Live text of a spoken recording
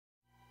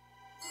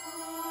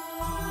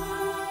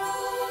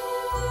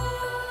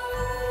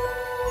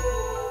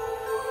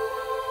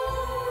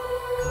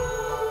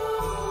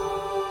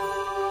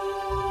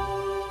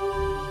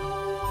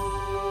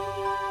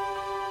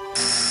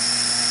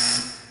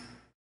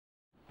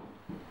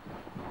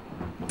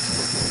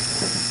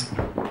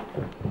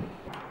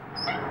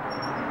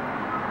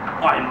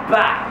I'm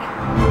back!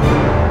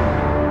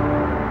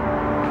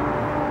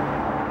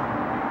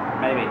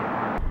 Maybe.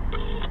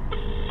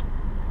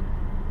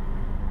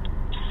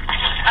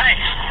 Hey!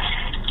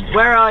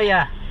 Where are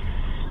ya?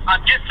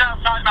 I'm just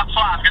outside my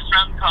flat, I'm just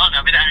round the corner,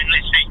 I'll be there in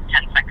literally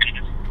 10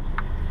 seconds.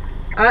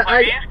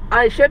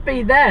 I should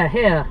be there,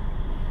 here.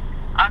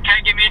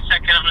 Okay, give me a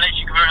second, I'm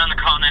literally coming around the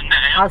corner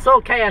now. I saw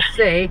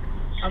KFC.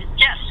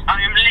 Yes,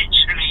 I am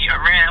literally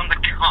around the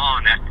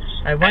corner.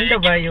 I wonder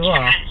where you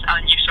are.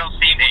 And you shall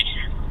see me.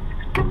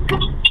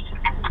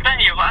 There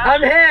you are.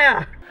 I'm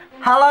here!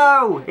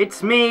 Hello,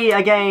 it's me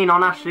again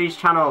on Ashley's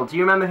channel. Do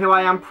you remember who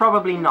I am?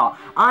 Probably not.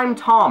 I'm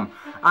Tom,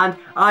 and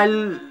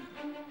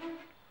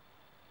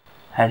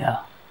Hello.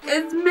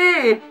 It's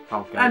me!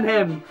 Okay. And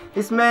him.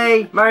 It's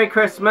me. Merry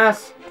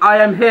Christmas. I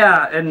am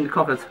here in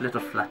Coffer's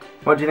little flat.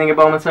 What do you think of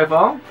Bournemouth so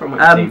far? From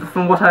what you've seen?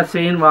 From what I've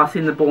seen, well, I've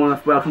seen the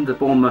Bournemouth Welcome to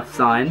Bournemouth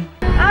sign.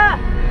 Ah!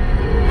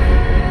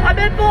 I'm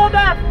in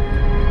Bournemouth!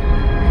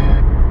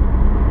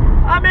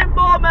 I'm in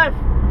Bournemouth!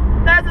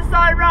 There's a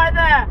sign right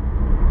there!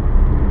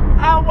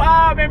 Oh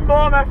wow, I'm in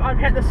Bournemouth, I've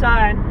hit the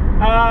sign.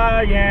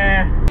 Oh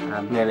yeah.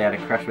 Nearly had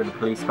a crash with a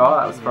police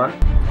car, that was fun.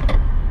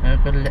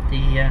 I've got to let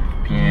the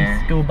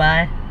police go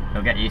by.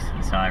 They'll get used to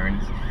the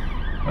sirens.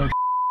 Oh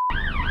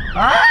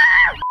ah!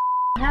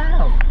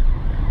 How?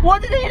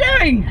 What are you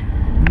doing?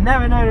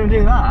 Never known him to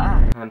do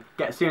that. And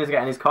as soon as I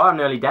get in his car, I'm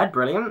nearly dead.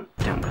 Brilliant.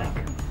 Don't blink.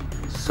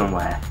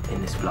 Somewhere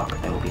in this vlog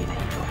there will be an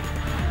angel.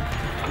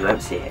 You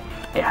won't see it.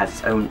 It has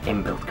its own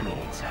inbuilt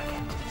chameleon circuit.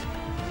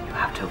 You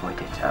have to avoid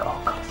it at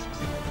all costs.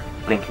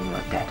 Blinking,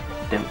 you're dead.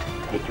 Don't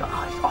take your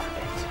eyes off of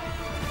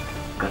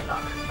it. Good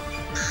luck.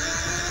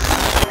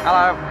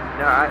 Hello.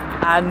 Alright.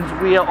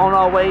 And we are on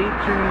our way to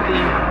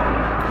the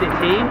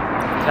city,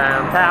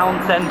 town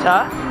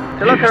centre.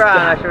 To look around,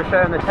 I shall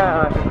show him the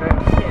town. I shall show him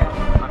here.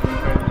 I shall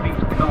show him the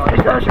beach, the garden.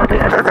 He's gonna show me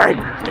everything.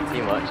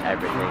 Pretty much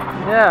everything.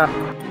 Yeah.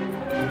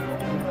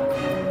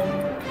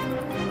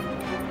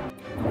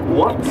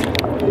 What?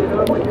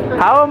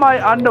 How am I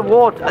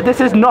underwater?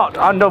 This is not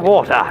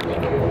underwater.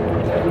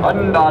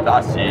 Under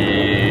the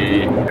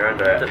sea. You're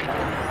under it.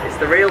 It's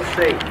the real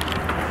sea.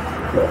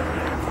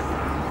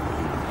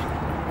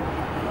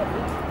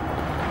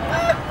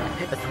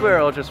 A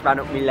squirrel just ran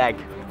up my leg.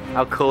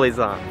 How cool is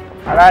that?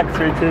 I like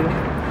shooting.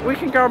 We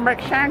can go and make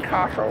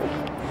sandcastles.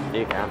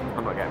 You can.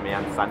 I'm not getting my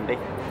hands sandy.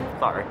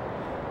 Sorry.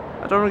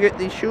 I don't want to get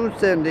these shoes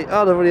sandy.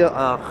 Oh, they're really.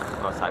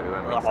 Ugh. Looks like we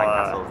won't make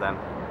sandcastles then.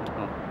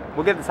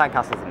 We'll give the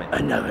sandcastles a minute.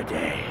 Another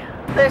day.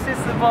 This is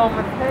the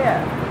Bournemouth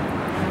Pier.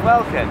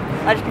 Welcome.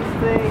 As you can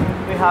see,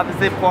 we have a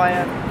zip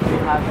wire, we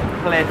have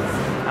cliffs,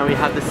 and we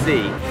have the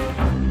sea.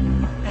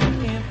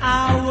 And in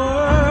our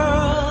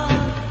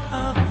world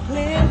of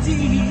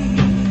plenty,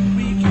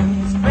 we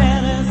can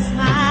spread a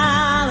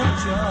smile of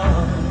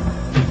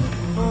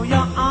joy. Throw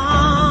your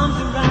arms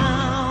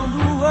around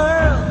the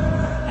world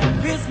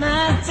at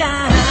Christmas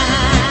time.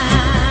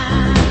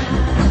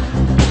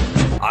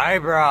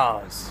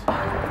 Eyebrows.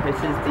 This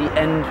is the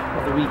end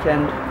of the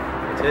weekend.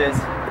 It is.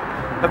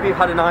 Hope you've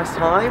had a nice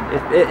time.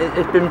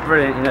 It's been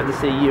brilliant, you know, to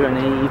see you and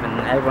Eve and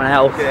everyone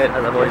else, Good.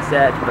 as I've already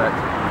said, but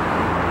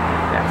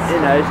Yes. you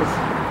know, it's just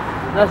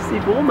nice to see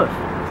Bournemouth.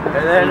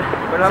 And then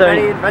we'll have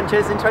many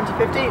adventures in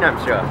 2015, I'm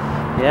sure.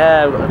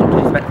 Yeah, we've got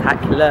Completely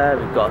Spectacular,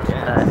 we've got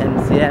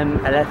MCM,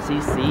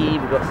 LFCC,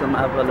 we've got some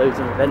other loads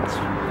of events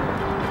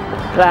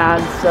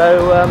planned,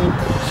 so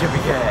Should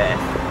be good.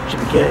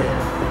 should be good.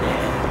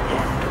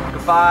 Yeah.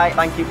 Goodbye.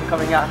 Thank you for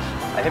coming, Ash.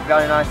 I hope you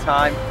had a nice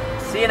time.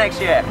 See you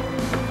next year.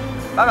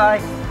 Bye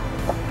bye.